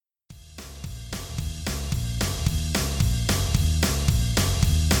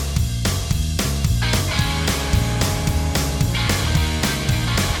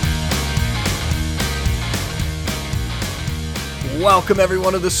Welcome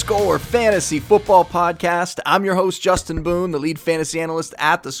everyone to The Score Fantasy Football Podcast. I'm your host, Justin Boone, the lead fantasy analyst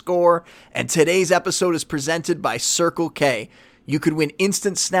at The Score, and today's episode is presented by Circle K. You could win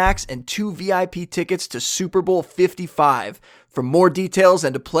instant snacks and 2 VIP tickets to Super Bowl 55. For more details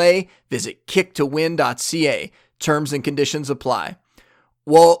and to play, visit kicktowin.ca. Terms and conditions apply.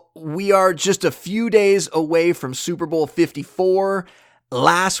 Well, we are just a few days away from Super Bowl 54.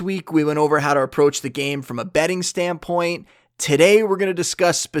 Last week, we went over how to approach the game from a betting standpoint. Today, we're going to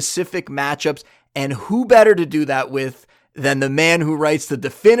discuss specific matchups, and who better to do that with than the man who writes the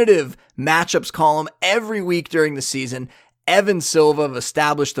definitive matchups column every week during the season, Evan Silva of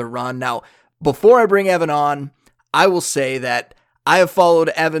Establish the Run. Now, before I bring Evan on, I will say that I have followed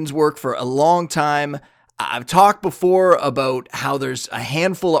Evan's work for a long time. I've talked before about how there's a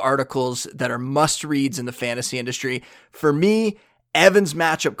handful of articles that are must-reads in the fantasy industry. For me, Evan's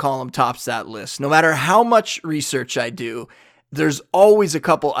matchup column tops that list. No matter how much research I do, there's always a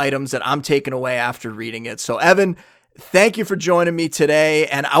couple items that I'm taking away after reading it. So Evan, thank you for joining me today.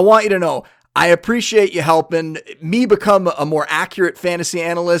 And I want you to know, I appreciate you helping me become a more accurate fantasy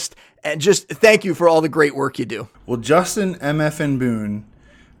analyst. And just thank you for all the great work you do. Well, Justin MF and Boone,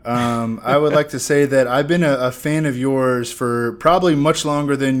 I would like to say that I've been a fan of yours for probably much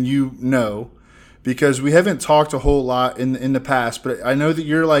longer than you know, because we haven't talked a whole lot in the past. But I know that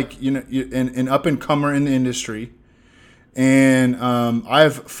you're like, an up and comer in the industry. And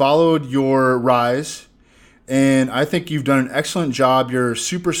I've followed your rise, and I think you've done an excellent job. You're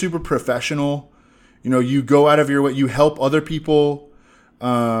super, super professional. You go out of your way. You help other people.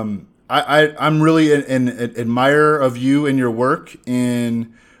 I'm really an admirer of you and your work,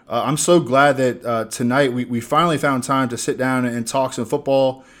 and I'm so glad that tonight we finally found time to sit down and talk some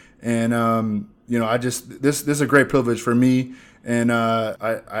football. And this is a great privilege for me, and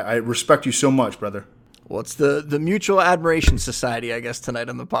I respect you so much, brother. Well, it's the Mutual Admiration Society, I guess, tonight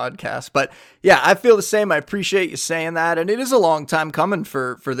on the podcast. But yeah, I feel the same. I appreciate you saying that. And it is a long time coming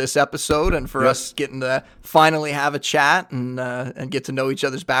for this episode and for us getting to finally have a chat and get to know each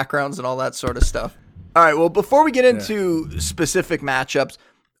other's backgrounds and all that sort of stuff. All right, well, before we get into specific matchups,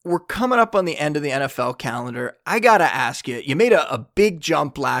 we're coming up on the end of the NFL calendar. I got to ask you, you made a big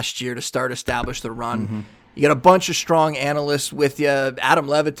jump last year to start Establish the Run. Mm-hmm. You got a bunch of strong analysts with you. Adam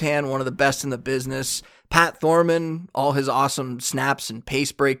Levitan, one of the best in the business. Pat Thorman, all his awesome snaps and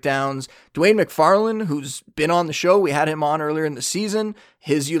pace breakdowns. Dwayne McFarland, who's been on the show. We had him on earlier in the season.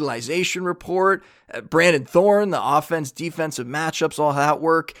 His utilization report. Brandon Thorne, the offense, defensive matchups, all that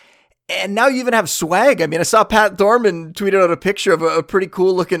work. And now you even have swag. I mean, I saw Pat Thorman tweeted out a picture of a pretty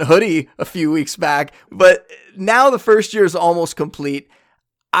cool looking hoodie a few weeks back. But now the first year is almost complete.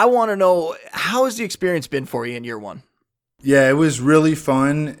 I want to know, how has the experience been for you in year one? Yeah, it was really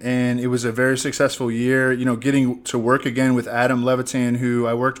fun, and it was a very successful year. Getting to work again with Adam Levitan, who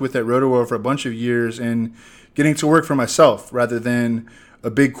I worked with at Roto-World for a bunch of years, and getting to work for myself rather than a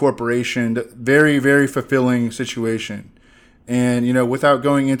big corporation. Very, very fulfilling situation. And, without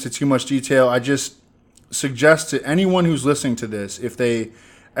going into too much detail, I just suggest to anyone who's listening to this, if they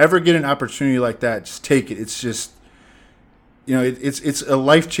ever get an opportunity like that, just take it. It's just... it's a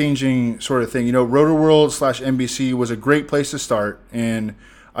life-changing sort of thing. Roto-World/NBC was a great place to start, and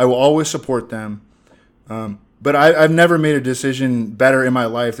I will always support them. But I've never made a decision better in my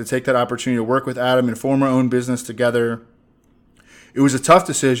life to take that opportunity to work with Adam and form our own business together. It was a tough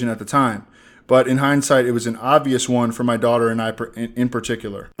decision at the time, but in hindsight, it was an obvious one for my daughter and I in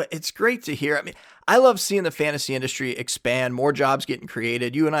particular. But it's great to hear. I mean, I love seeing the fantasy industry expand, more jobs getting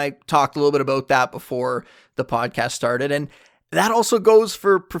created. You and I talked a little bit about that before the podcast started, and that also goes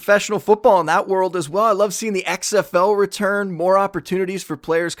for professional football in that world as well. I love seeing the XFL return, more opportunities for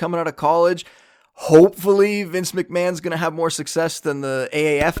players coming out of college. Hopefully, Vince McMahon's going to have more success than the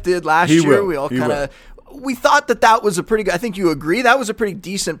AAF did last year. We all we thought that was a pretty good, I think you agree, that was a pretty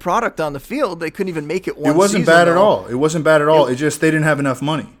decent product on the field. They couldn't even make it one season. It wasn't bad at all. It wasn't bad at all. It just, they didn't have enough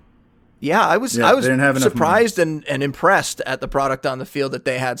money. Yeah, I was surprised and impressed at the product on the field that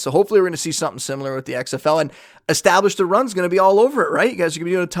they had. So hopefully we're going to see something similar with the XFL. And Establish the Run's going to be all over it, right? You guys are going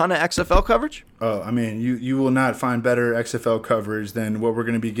to be doing a ton of XFL coverage? Oh, I mean, you will not find better XFL coverage than what we're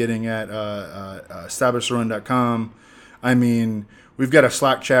going to be getting at EstablishTheRun.com. I mean, we've got a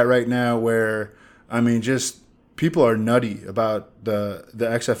Slack chat right now where, just people are nutty about the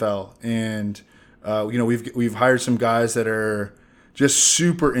XFL. And, we've hired some guys that are just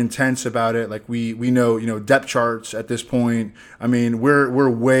super intense about it. Like we know, depth charts at this point. I mean, we're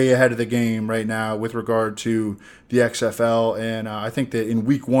way ahead of the game right now with regard to the XFL. And I think that in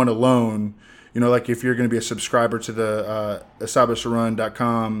week one alone, like if you're going to be a subscriber to the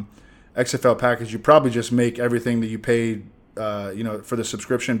EstablishTheRun.com XFL package, you probably just make everything that you paid for the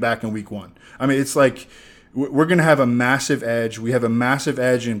subscription back in week 1. I mean, it's like we're going to have a massive edge. We have a massive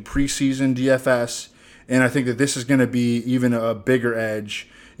edge in preseason DFS, and I think that this is going to be even a bigger edge.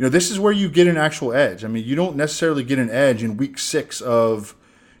 This is where you get an actual edge. I mean, you don't necessarily get an edge in week 6 of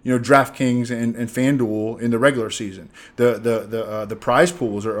DraftKings and FanDuel in the regular season. The prize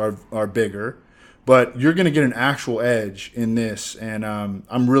pools are bigger, but you're going to get an actual edge in this, and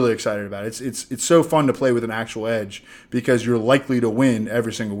I'm really excited about it. It's so fun to play with an actual edge because you're likely to win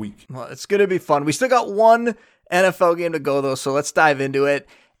every single week. Well, it's going to be fun. We still got one NFL game to go, though, so let's dive into it.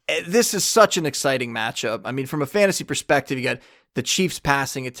 This is such an exciting matchup. I mean, from a fantasy perspective, you got the Chiefs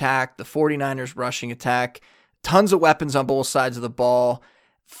passing attack, the 49ers rushing attack, tons of weapons on both sides of the ball.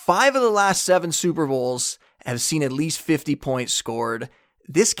 5 of the last 7 Super Bowls have seen at least 50 points scored.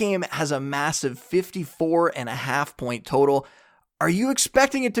 This game has a massive 54.5 point total. Are you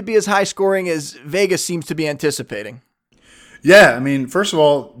expecting it to be as high scoring as Vegas seems to be anticipating? Yeah, I mean, first of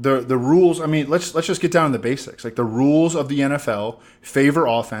all, the rules, I mean, let's just get down to the basics. Like, the rules of the NFL favor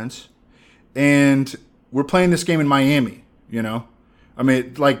offense, and we're playing this game in Miami, I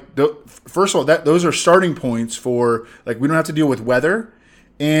mean, like, first of all, those are starting points for, like, we don't have to deal with weather,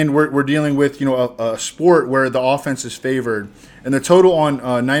 and we're dealing with, a sport where the offense is favored. And the total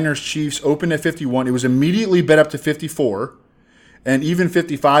on Niners Chiefs opened at 51. It was immediately bet up to 54 and even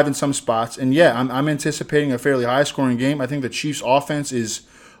 55 in some spots. And yeah, I'm anticipating a fairly high scoring game. I think the Chiefs offense is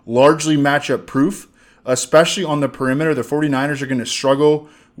largely matchup proof, especially on the perimeter. The 49ers are going to struggle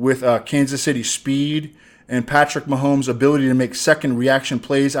with Kansas City speed and Patrick Mahomes' ability to make second reaction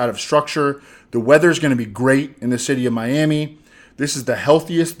plays out of structure. The weather is going to be great in the city of Miami. This is the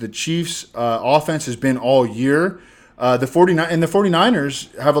healthiest the Chiefs' offense has been all year. The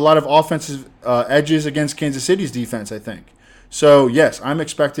 49ers have a lot of offensive edges against Kansas City's defense, I think. So, yes, I'm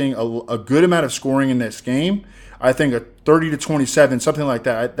expecting a good amount of scoring in this game. I think a 30-27, something like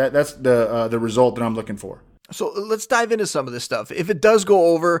that. That's the result that I'm looking for. So let's dive into some of this stuff. If it does go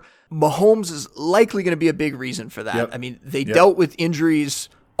over, Mahomes is likely going to be a big reason for that. Yep. I mean, they dealt with injuries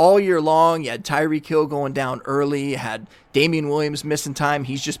all year long. You had Tyreek Hill going down early. You had Damian Williams missing time.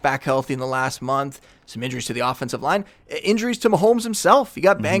 He's just back healthy in the last month. Some injuries to the offensive line. Injuries to Mahomes himself. He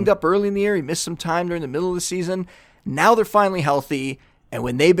got banged up early in the year. He missed some time during the middle of the season. Now they're finally healthy. And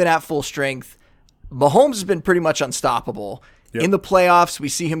when they've been at full strength, Mahomes has been pretty much unstoppable. Yep. In the playoffs, we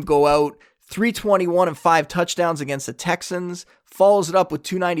see him go out 321 and 5 touchdowns against the Texans. Follows it up with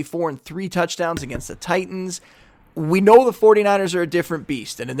 294 and 3 touchdowns against the Titans. We know the 49ers are a different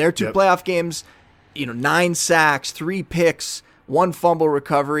beast. And in their 2 playoff games, 9 sacks, 3 picks, 1 fumble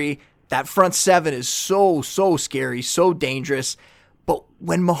recovery. That front 7 is so scary, so dangerous. But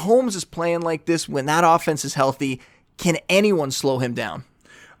when Mahomes is playing like this, when that offense is healthy, can anyone slow him down?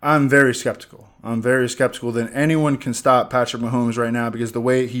 I'm very skeptical. I'm very skeptical that anyone can stop Patrick Mahomes right now because the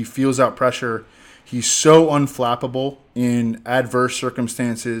way he feels out pressure, he's so unflappable in adverse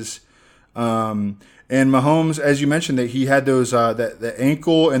circumstances. And Mahomes, as you mentioned, that he had those the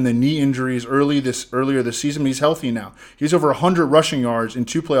ankle and the knee injuries earlier this season. But he's healthy now. He's over 100 rushing yards in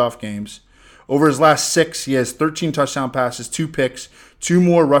 2 playoff games. Over his last 6, he has 13 touchdown passes, 2 picks, 2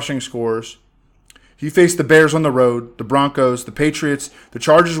 more rushing scores. He faced the Bears on the road, the Broncos, the Patriots, the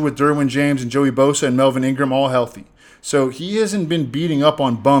Chargers with Derwin James and Joey Bosa and Melvin Ingram all healthy. So he hasn't been beating up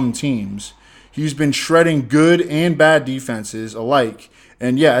on bum teams. He's been shredding good and bad defenses alike.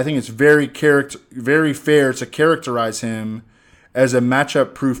 And yeah, I think it's very fair to characterize him as a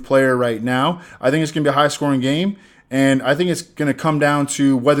matchup-proof player right now. I think it's going to be a high-scoring game, and I think it's going to come down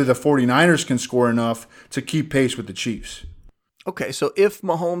to whether the 49ers can score enough to keep pace with the Chiefs. Okay, so if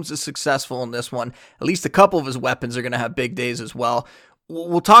Mahomes is successful in this one, at least a couple of his weapons are going to have big days as well.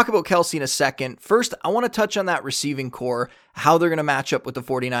 We'll talk about Kelce in a second. First, I want to touch on that receiving core, how they're going to match up with the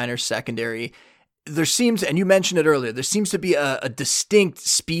 49ers secondary. There seems, and you mentioned it earlier, there seems to be a distinct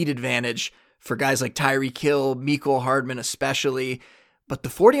speed advantage for guys like Tyreek Hill, Mecole Hardman especially. But the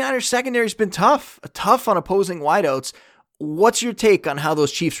 49ers secondary has been tough on opposing wideouts. What's your take on how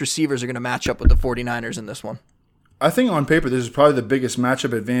those Chiefs receivers are going to match up with the 49ers in this one? I think on paper, this is probably the biggest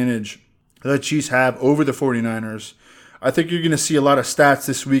matchup advantage that the Chiefs have over the 49ers. I think you're going to see a lot of stats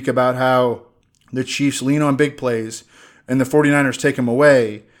this week about how the Chiefs lean on big plays and the 49ers take them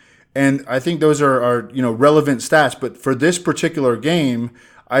away. And I think those are relevant stats. But for this particular game,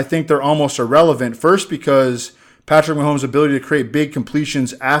 I think they're almost irrelevant. First, because Patrick Mahomes' ability to create big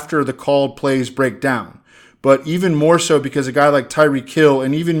completions after the called plays break down. But even more so because a guy like Tyreek Hill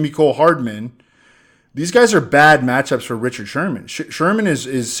and even Mecole Hardman, these guys are bad matchups for Richard Sherman. Sherman is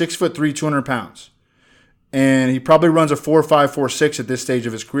 6'3", 200 pounds. and he probably runs a 4.5, 4.6 at this stage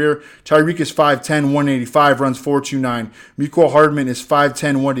of his career. Tyreek is 5'10", 185, runs 4.29. Mecole Hardman is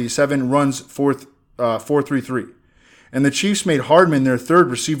 5'10", 187, runs 4.33. And the Chiefs made Hardman their third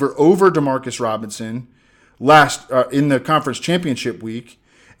receiver over Demarcus Robinson last in the conference championship week.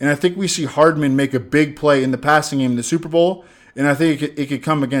 And I think we see Hardman make a big play in the passing game in the Super Bowl. And I think it could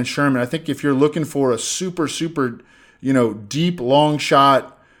come against Sherman. I think if you're looking for a super, deep, long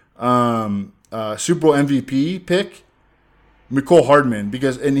shot Super Bowl MVP pick, Mecole Hardman,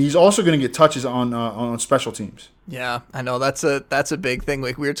 and he's also going to get touches on special teams. Yeah, I know that's a big thing.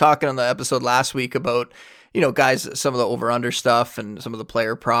 Like we were talking on the episode last week about, guys, some of the over-under stuff and some of the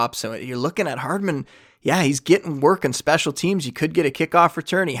player props. And you're looking at Hardman. Yeah, he's getting work on special teams. He could get a kickoff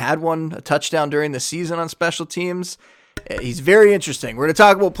return. He had a touchdown during the season on special teams. He's very interesting. We're going to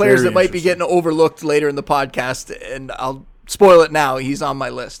talk about players that might be getting overlooked later in the podcast, and I'll spoil it now. He's on my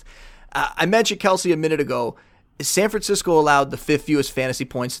list. I mentioned Kelce a minute ago. San Francisco allowed the 5th fewest fantasy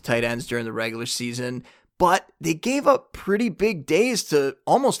points to tight ends during the regular season, but they gave up pretty big days to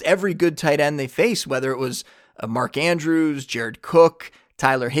almost every good tight end they faced, whether it was Mark Andrews, Jared Cook,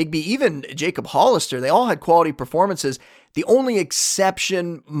 Tyler Higbee, even Jacob Hollister. They all had quality performances. The only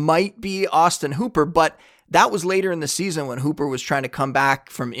exception might be Austin Hooper, but that was later in the season when Hooper was trying to come back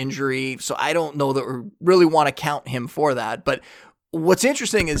from injury, so I don't know that we really want to count him for that. But what's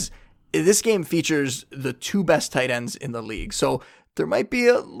interesting is this game features the 2 best tight ends in the league, so there might be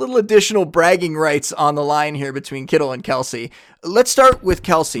a little additional bragging rights on the line here between Kittle and Kelce. Let's start with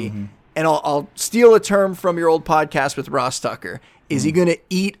Kelce, and I'll steal a term from your old podcast with Ross Tucker. Is he going to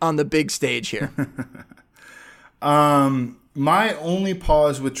eat on the big stage here? My only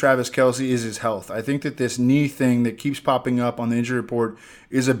pause with Travis Kelce is his health. I think that this knee thing that keeps popping up on the injury report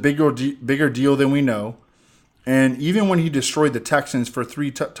is a bigger deal than we know. And even when he destroyed the Texans for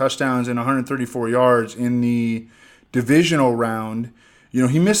 3 touchdowns and 134 yards in the divisional round,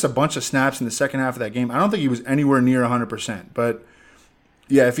 he missed a bunch of snaps in the second half of that game. I don't think he was anywhere near 100%. But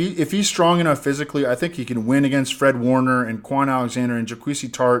yeah, if he's strong enough physically, I think he can win against Fred Warner and Quan Alexander and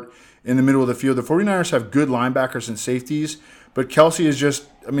Jaquizzi Tart in the middle of the field. The 49ers have good linebackers and safeties, but Kelce is just,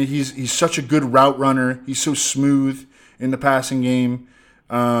 he's such a good route runner. He's so smooth in the passing game.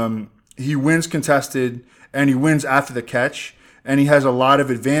 He wins contested, and he wins after the catch, and he has a lot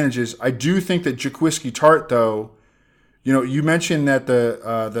of advantages. I do think that Jaquizzi Tart, though, you mentioned that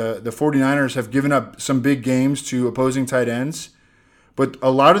the 49ers have given up some big games to opposing tight ends, but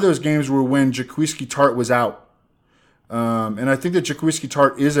a lot of those games were when Jaquizzi Tart was out. And I think that Jaquizzi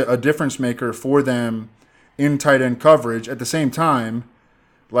Tart is a difference maker for them in tight end coverage. At the same time,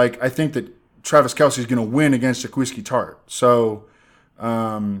 I think that Travis Kelce is going to win against Jaquizzi Tart. So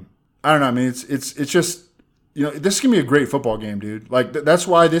I don't know. It's just this is going to be a great football game, dude. That's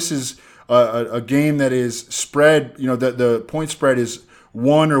why this is a game that is spread. The point spread is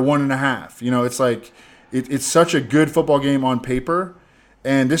 1 or 1.5. It's such a good football game on paper.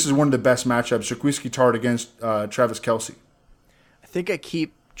 And this is one of the best matchups, Jaquizzi Tart against Travis Kelce. I think I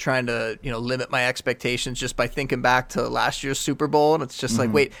keep trying to limit my expectations just by thinking back to last year's Super Bowl, and it's just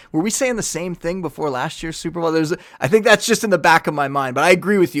wait, were we saying the same thing before last year's Super Bowl? I think that's just in the back of my mind, but I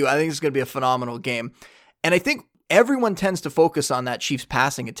agree with you. I think it's going to be a phenomenal game. And I think everyone tends to focus on that Chiefs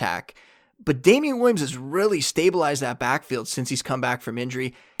passing attack, but Damian Williams has really stabilized that backfield since he's come back from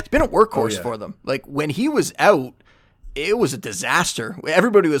injury. It's been a workhorse for them. When he was out, it was a disaster.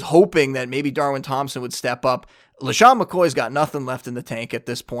 Everybody was hoping that maybe Darwin Thompson would step up. LaShawn McCoy's got nothing left in the tank at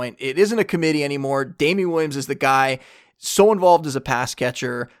this point. It isn't a committee anymore. Damian Williams is the guy, so involved as a pass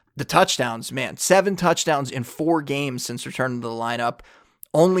catcher. The touchdowns, man, 7 touchdowns in 4 games since returning to the lineup.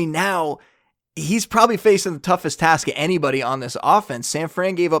 Only now, he's probably facing the toughest task of anybody on this offense. San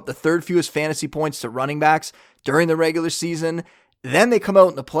Fran gave up the 3rd fewest fantasy points to running backs during the regular season. Then they come out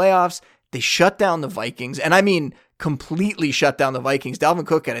in the playoffs. They shut down the Vikings. And completely shut down the Vikings. Dalvin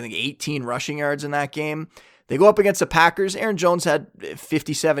Cook had, 18 rushing yards in that game. They go up against the Packers. Aaron Jones had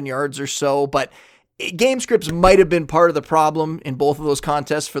 57 yards or so, but game scripts might have been part of the problem in both of those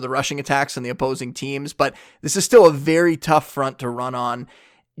contests for the rushing attacks and the opposing teams, but this is still a very tough front to run on.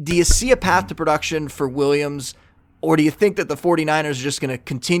 Do you see a path to production for Williams, or do you think that the 49ers are just going to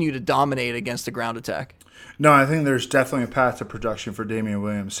continue to dominate against the ground attack? No, I think there's definitely a path to production for Damian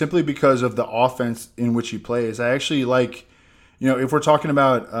Williams, simply because of the offense in which he plays. I actually like, if we're talking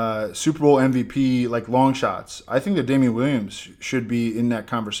about Super Bowl MVP, long shots, I think that Damian Williams should be in that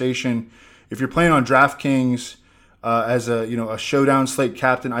conversation. If you're playing on DraftKings as a showdown slate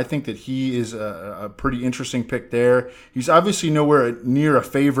captain, I think that he is a pretty interesting pick there. He's obviously nowhere near a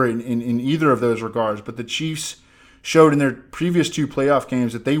favorite in either of those regards, but the Chiefs showed in their previous 2 playoff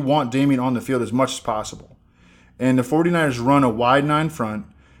games that they want Damian on the field as much as possible. And the 49ers run a wide 9 front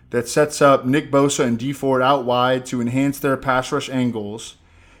that sets up Nick Bosa and Dee Ford out wide to enhance their pass rush angles.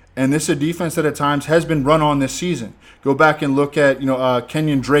 And this is a defense that at times has been run on this season. Go back and look at,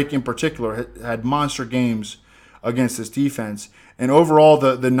 Kenyon Drake in particular had monster games against this defense. And overall,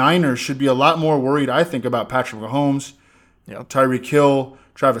 the Niners should be a lot more worried, I think, about Patrick Mahomes, Tyreek Hill,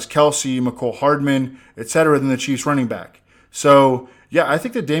 Travis Kelce, McCole Hardman, etc., than the Chiefs running back. So, yeah, I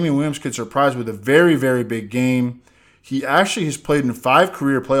think that Damian Williams could surprise with a very, very big game. He actually has played in 5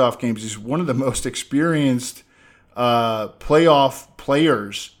 career playoff games. He's one of the most experienced playoff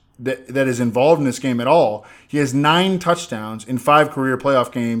players that is involved in this game at all. He has 9 touchdowns in 5 career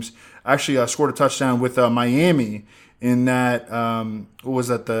playoff games. Actually scored a touchdown with Miami in that,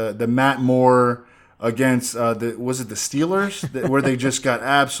 the Matt Moore against, the Steelers, where they just got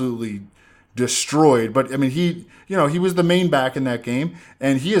absolutely destroyed. But, I mean, he was the main back in that game,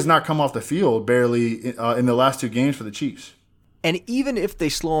 and he has not come off the field barely in the last 2 games for the Chiefs. And even if they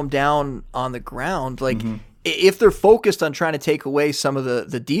slow him down on the ground, if they're focused on trying to take away some of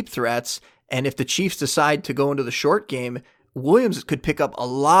the deep threats, and if the Chiefs decide to go into the short game, Williams could pick up a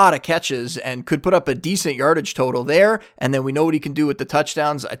lot of catches and could put up a decent yardage total there, and then we know what he can do with the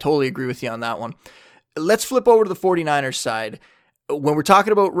touchdowns. I totally agree with you on that one. Let's flip over to the 49ers side. When we're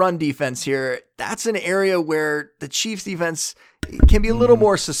talking about run defense here, that's an area where the Chiefs defense can be a little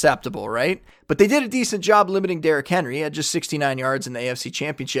more susceptible, right? But they did a decent job limiting Derrick Henry. He had just 69 yards in the AFC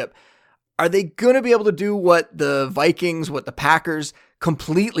Championship. Are they going to be able to do what the Vikings, what the Packers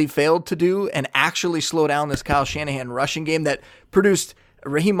completely failed to do and actually slow down this Kyle Shanahan rushing game that produced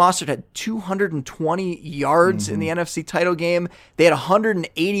Raheem Mostert had 220 yards in the NFC title game. They had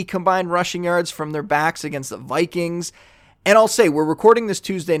 180 combined rushing yards from their backs against the Vikings. And I'll say, we're recording this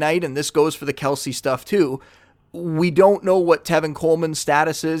Tuesday night, and this goes for the Kelce stuff too. We don't know what Tevin Coleman's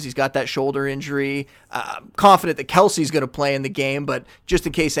status is. He's got that shoulder injury. I'm confident that Kelce's going to play in the game, but just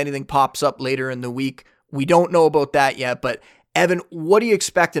in case anything pops up later in the week, we don't know about that yet. But Evan, what are you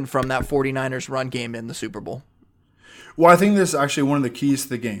expecting from that 49ers run game in the Super Bowl? Well, I think this is actually one of the keys to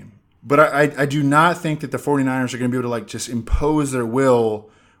the game. But I do not think that the 49ers are going to be able to just impose their will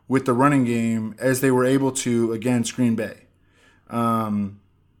with the running game as they were able to against Green Bay.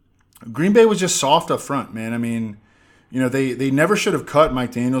 Green Bay was just soft up front, man. I mean, they never should have cut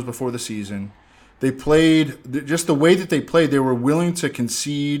Mike Daniels before the season. They played just the way that they played. They were willing to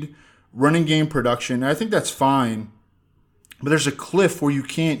concede running game production. And I think that's fine, but there's a cliff where you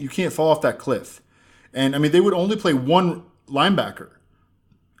can't fall off that cliff. And I mean, they would only play one linebacker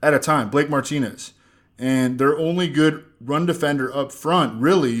at a time, Blake Martinez, and their only good run defender up front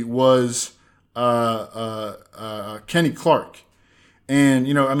really was Kenny Clark. And,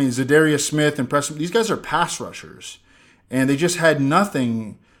 Zadarius Smith and Preston, these guys are pass rushers. And they just had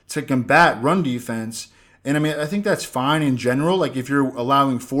nothing to combat run defense. And, I think that's fine in general. Like, if you're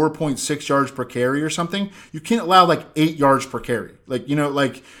allowing 4.6 yards per carry or something, you can't allow, 8 yards per carry.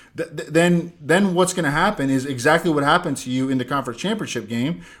 Then what's going to happen is exactly what happened to you in the conference championship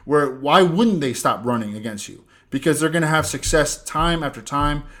game, where why wouldn't they stop running against you? Because they're going to have success time after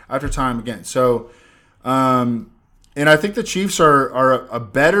time after time again. So, and I think the Chiefs are a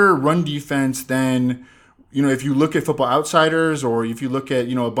better run defense than, if you look at Football Outsiders or if you look at,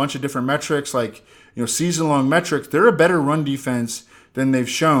 a bunch of different metrics season-long metrics, they're a better run defense than they've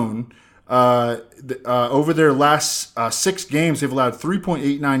shown. Over their last 6 games, they've allowed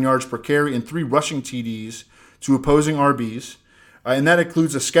 3.89 yards per carry and 3 rushing TDs to opposing RBs. And that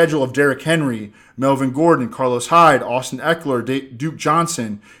includes a schedule of Derrick Henry, Melvin Gordon, Carlos Hyde, Austin Eckler, Duke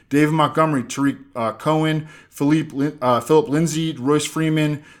Johnson, David Montgomery, Tariq Cohen, Philip Lindsay, Royce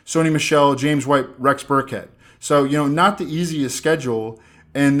Freeman, Sony Michel, James White, Rex Burkhead. So, not the easiest schedule,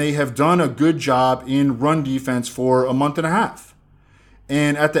 and they have done a good job in run defense for a month and a half.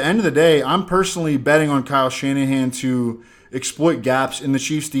 And at the end of the day, I'm personally betting on Kyle Shanahan to exploit gaps in the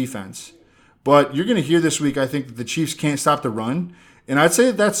Chiefs' defense. But you're going to hear this week, I think, that the Chiefs can't stop the run. And I'd say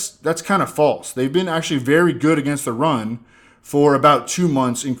that's kind of false. They've been actually very good against the run for about 2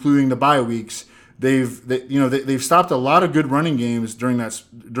 months, including the bye weeks. They've stopped a lot of good running games during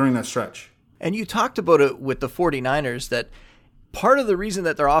that stretch. And you talked about it with the 49ers, that part of the reason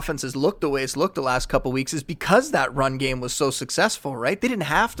that their offense has looked the way it's looked the last couple of weeks is because that run game was so successful, right? They didn't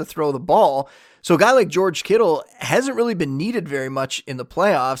have to throw the ball. So a guy like George Kittle hasn't really been needed very much in the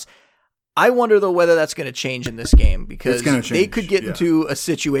playoffs. I wonder, though, whether that's going to change in this game, because they could get into a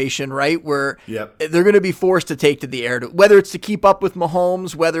situation, right, where they're going to be forced to take to the air, whether it's to keep up with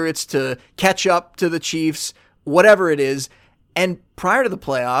Mahomes, whether it's to catch up to the Chiefs, whatever it is. And prior to the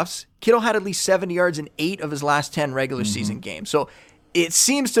playoffs, Kittle had at least 70 yards in 8 of his last 10 regular season games. So It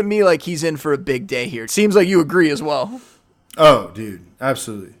seems to me like he's in for a big day here. It seems like you agree as well. Oh, dude,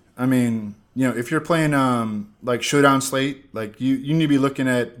 absolutely. I mean, if you're playing like showdown slate, like you need to be looking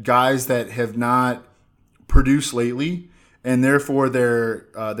at guys that have not produced lately, and therefore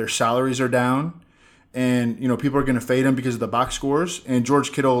their salaries are down, and people are going to fade him because of the box scores. And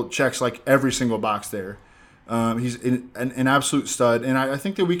George Kittle checks like every single box there. He's an absolute stud, and I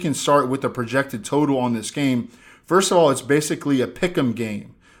think that we can start with the projected total on this game. First of all, it's basically a pick'em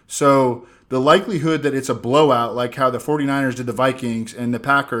game. So the likelihood that it's a blowout, like how the 49ers did the Vikings and the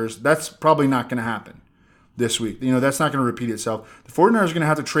Packers, that's probably not going to happen this week. That's not going to repeat itself. The 49ers are going to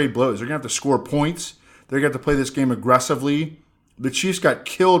have to trade blows. They're going to have to score points. They're going to have to play this game aggressively. The Chiefs got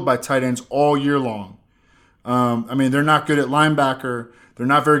killed by tight ends all year long. They're not good at linebacker. They're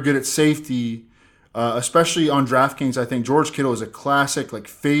not very good at safety. Especially on DraftKings, I think George Kittle is a classic like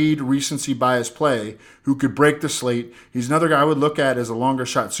fade recency bias play who could break the slate. He's another guy I would look at as a longer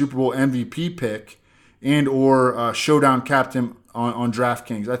shot Super Bowl MVP pick and or showdown captain on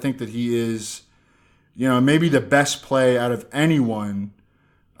DraftKings. I think that he is, maybe the best play out of anyone.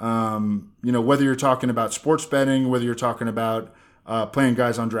 Whether you're talking about sports betting, whether you're talking about playing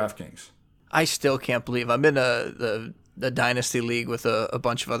guys on DraftKings. I still can't believe I'm in the Dynasty League with a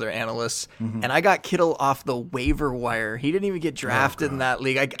bunch of other analysts, and I got Kittle off the waiver wire. He didn't even get drafted in that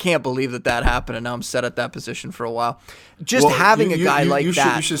league. I can't believe that happened, and now I'm set at that position for a while. Just having a guy like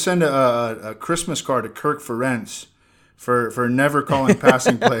that. You should send a Christmas card to Kirk Ferentz for never calling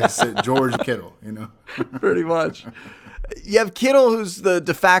passing plays to George Kittle, Pretty much. You have Kittle, who's the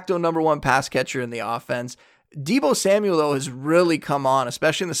de facto number one pass catcher in the offense. Deebo Samuel, though, has really come on,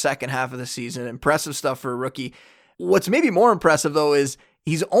 especially in the second half of the season. Impressive stuff for a rookie. What's maybe more impressive, though, is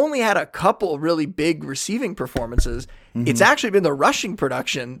he's only had a couple really big receiving performances. It's actually been the rushing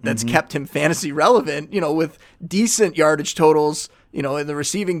production that's kept him fantasy relevant, with decent yardage totals, in the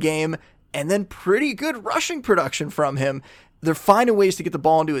receiving game, and then pretty good rushing production from him. They're finding ways to get the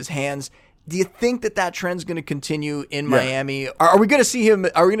ball into his hands. Do you think that trend's going to continue in Miami? Are we going to see him?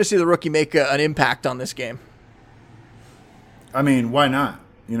 Are we going to see the rookie make an impact on this game? I mean, why not?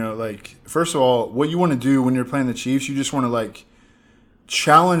 First of all, what you want to do when you're playing the Chiefs, you just want to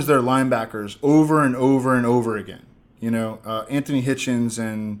challenge their linebackers over and over and over again. Anthony Hitchens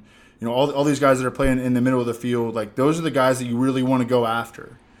and all these guys that are playing in the middle of the field, those are the guys that you really want to go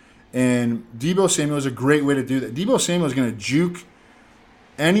after. And Deebo Samuel is a great way to do that. Deebo Samuel is going to juke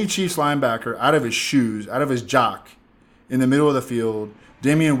any Chiefs linebacker out of his shoes, out of his jock, in the middle of the field.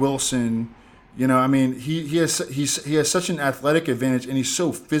 Damian Wilson. He has such an athletic advantage, and he's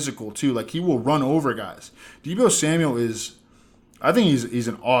so physical too. He will run over guys. Deebo Samuel I think he's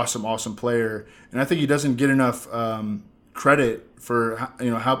an awesome player, and I think he doesn't get enough credit for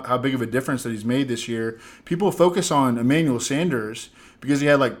how big of a difference that he's made this year. People focus on Emmanuel Sanders because he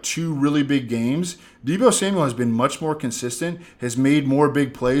had two really big games. Deebo Samuel has been much more consistent, has made more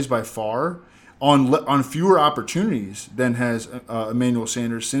big plays by far, on fewer opportunities than has Emmanuel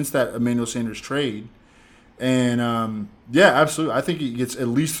Sanders since that Emmanuel Sanders trade. And, absolutely. I think he gets at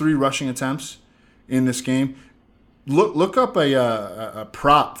least 3 rushing attempts in this game. Look up a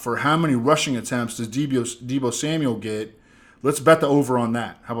prop for how many rushing attempts does Deebo Samuel get. Let's bet the over on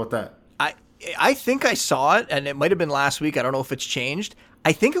that. How about that? I think I saw it, and it might have been last week. I don't know if it's changed.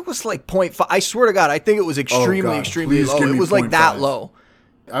 I think it was 0.5. I swear to God, I think it was extremely low. It was 0.5. That low.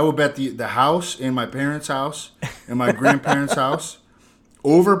 I will bet the house in my parents' house and my grandparents' house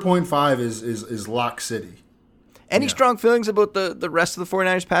over 0.5 is lock city. Any strong feelings about the rest of the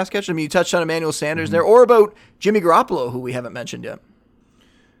 49ers pass catch? I mean, you touched on Emmanuel Sanders there, or about Jimmy Garoppolo, who we haven't mentioned yet.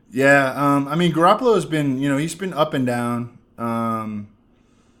 Yeah, Garoppolo has been, he's been up and down. I'm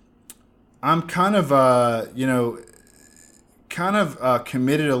kind of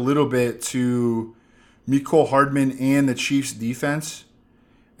committed a little bit to Mecole Hardman and the Chiefs' defense.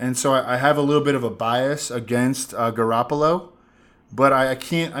 And so I have a little bit of a bias against Garoppolo, but I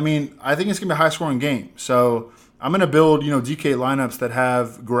can't. I think it's going to be a high-scoring game. So I'm going to build, DK lineups that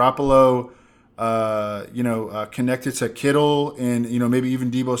have Garoppolo, connected to Kittle and maybe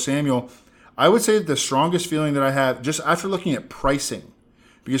even Deebo Samuel. I would say that the strongest feeling that I have just after looking at pricing,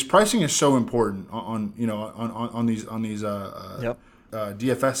 because pricing is so important on these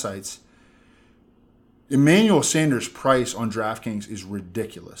DFS sites. Emmanuel Sanders' price on DraftKings is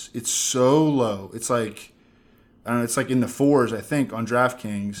ridiculous. It's so low. It's it's in the 4s, I think, on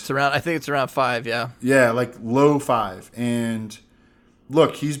DraftKings. I think it's around 5, yeah. Yeah, low 5. And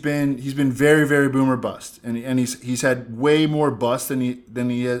look, he's been very, very boom or bust, and he's had way more bust than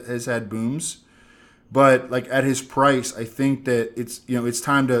he has had booms. But at his price, I think that it's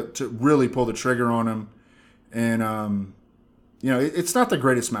time to really pull the trigger on him, and it's not the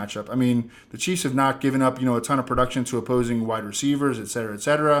greatest matchup. I mean, the Chiefs have not given up, a ton of production to opposing wide receivers, et cetera, et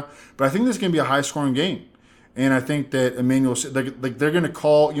cetera. But I think this is going to be a high-scoring game. And I think that Emmanuel, they're going to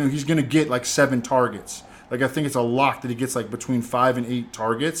call, he's going to get like 7 targets. Like, I think it's a lock that he gets like between 5 and 8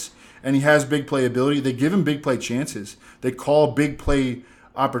 targets. And he has big play ability. They give him big play chances. They call big play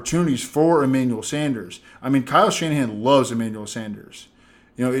opportunities for Emmanuel Sanders. I mean, Kyle Shanahan loves Emmanuel Sanders.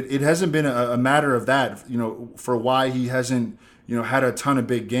 It hasn't been a matter of that, for why he hasn't, had a ton of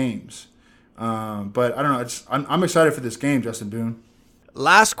big games. But I don't know. I'm excited for this game, Justin Boone.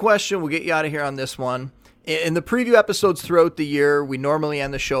 Last question. We'll get you out of here on this one. In the preview episodes throughout the year, we normally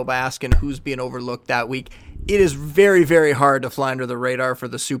end the show by asking who's being overlooked that week. It is very, very hard to fly under the radar for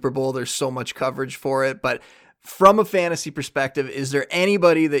the Super Bowl. There's so much coverage for it. But from a fantasy perspective, is there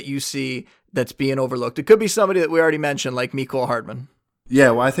anybody that you see that's being overlooked? It could be somebody that we already mentioned, like Mecole Hardman. Yeah,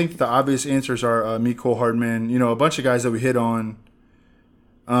 well, I think the obvious answers are Mecole Hardman, a bunch of guys that we hit on.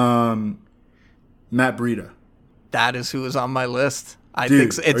 Matt Breida. That is who is on my list. I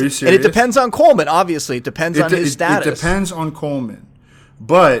Dude, think are you serious? And it depends on Coleman, obviously. It depends on his status. It depends on Coleman.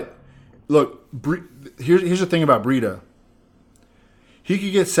 But, look, here's the thing about Breida. He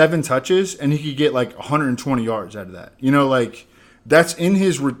could get 7 touches, and he could get, 120 yards out of that. That's in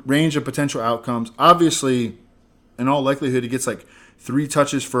his range of potential outcomes. Obviously, in all likelihood, he gets, 3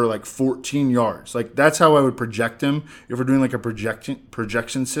 touches for, 14 yards. That's how I would project him if we're doing, a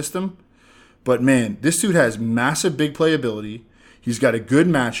projection system. But, man, this dude has massive big play ability. He's got a good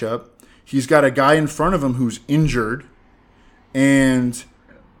matchup. He's got a guy in front of him who's injured. And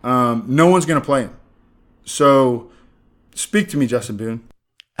no one's going to play him. So, speak to me, Justin Boone.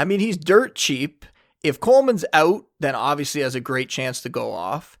 I mean, he's dirt cheap. If Coleman's out, then obviously has a great chance to go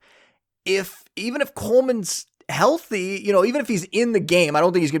off. Even if Coleman's healthy, even if he's in the game, I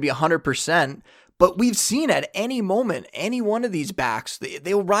don't think he's going to be 100%. But we've seen at any moment, any one of these backs,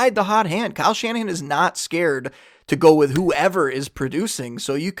 they'll ride the hot hand. Kyle Shanahan is not scared to go with whoever is producing.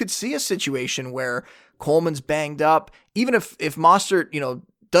 So you could see a situation where Coleman's banged up. Even if Mostert,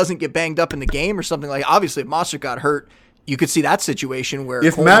 doesn't get banged up in the game or something obviously if Mostert got hurt, you could see that situation where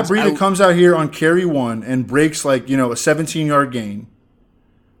if Coleman's Matt Breida comes out here on carry 1 and breaks a 17-yard gain,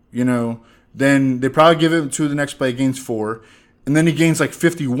 then they probably give him to the next play, gains 4, and then he gains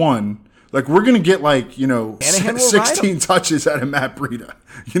 51. We're going to get 16 touches out of Matt Breida.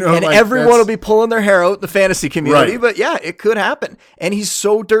 And everyone will be pulling their hair out, the fantasy community. Right. But yeah, it could happen. And he's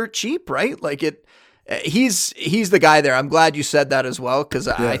so dirt cheap, right? He's the guy there. I'm glad you said that as well, because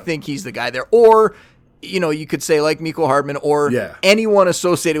I think he's the guy there. Or, you could say like Mecole Hardman or anyone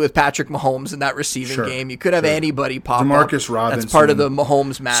associated with Patrick Mahomes in that receiving game. You could have anybody pop DeMarcus up. Robinson. That's part of the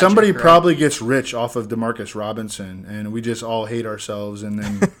Mahomes magic. Somebody right? probably gets rich off of DeMarcus Robinson, and we just all hate ourselves, and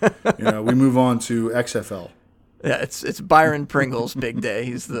then we move on to XFL. Yeah, it's Byron Pringle's big day.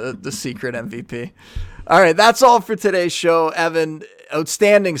 He's the secret MVP. All right, that's all for today's show. Evan,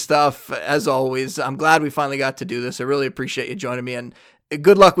 outstanding stuff, as always. I'm glad we finally got to do this. I really appreciate you joining me, and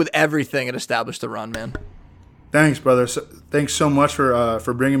good luck with everything at Establish the Run, man. Thanks, brother. Thanks so much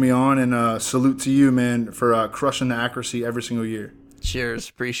for bringing me on, and salute to you, man, for crushing the accuracy every single year. Cheers.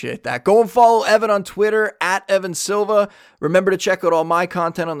 Appreciate that. Go and follow Evan on Twitter, @Evan Silva. Remember to check out all my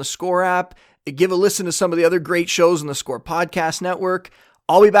content on the Score app. Give a listen to some of the other great shows on the Score Podcast Network.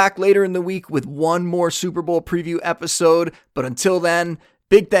 I'll be back later in the week with one more Super Bowl preview episode. But until then,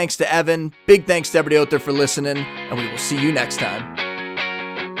 big thanks to Evan. Big thanks to everybody out there for listening. And we will see you next time.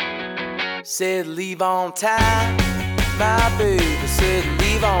 Said leave on time, my baby said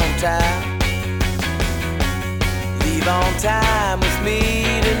leave on time. Leave on time with me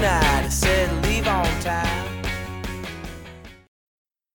tonight. I said leave on time.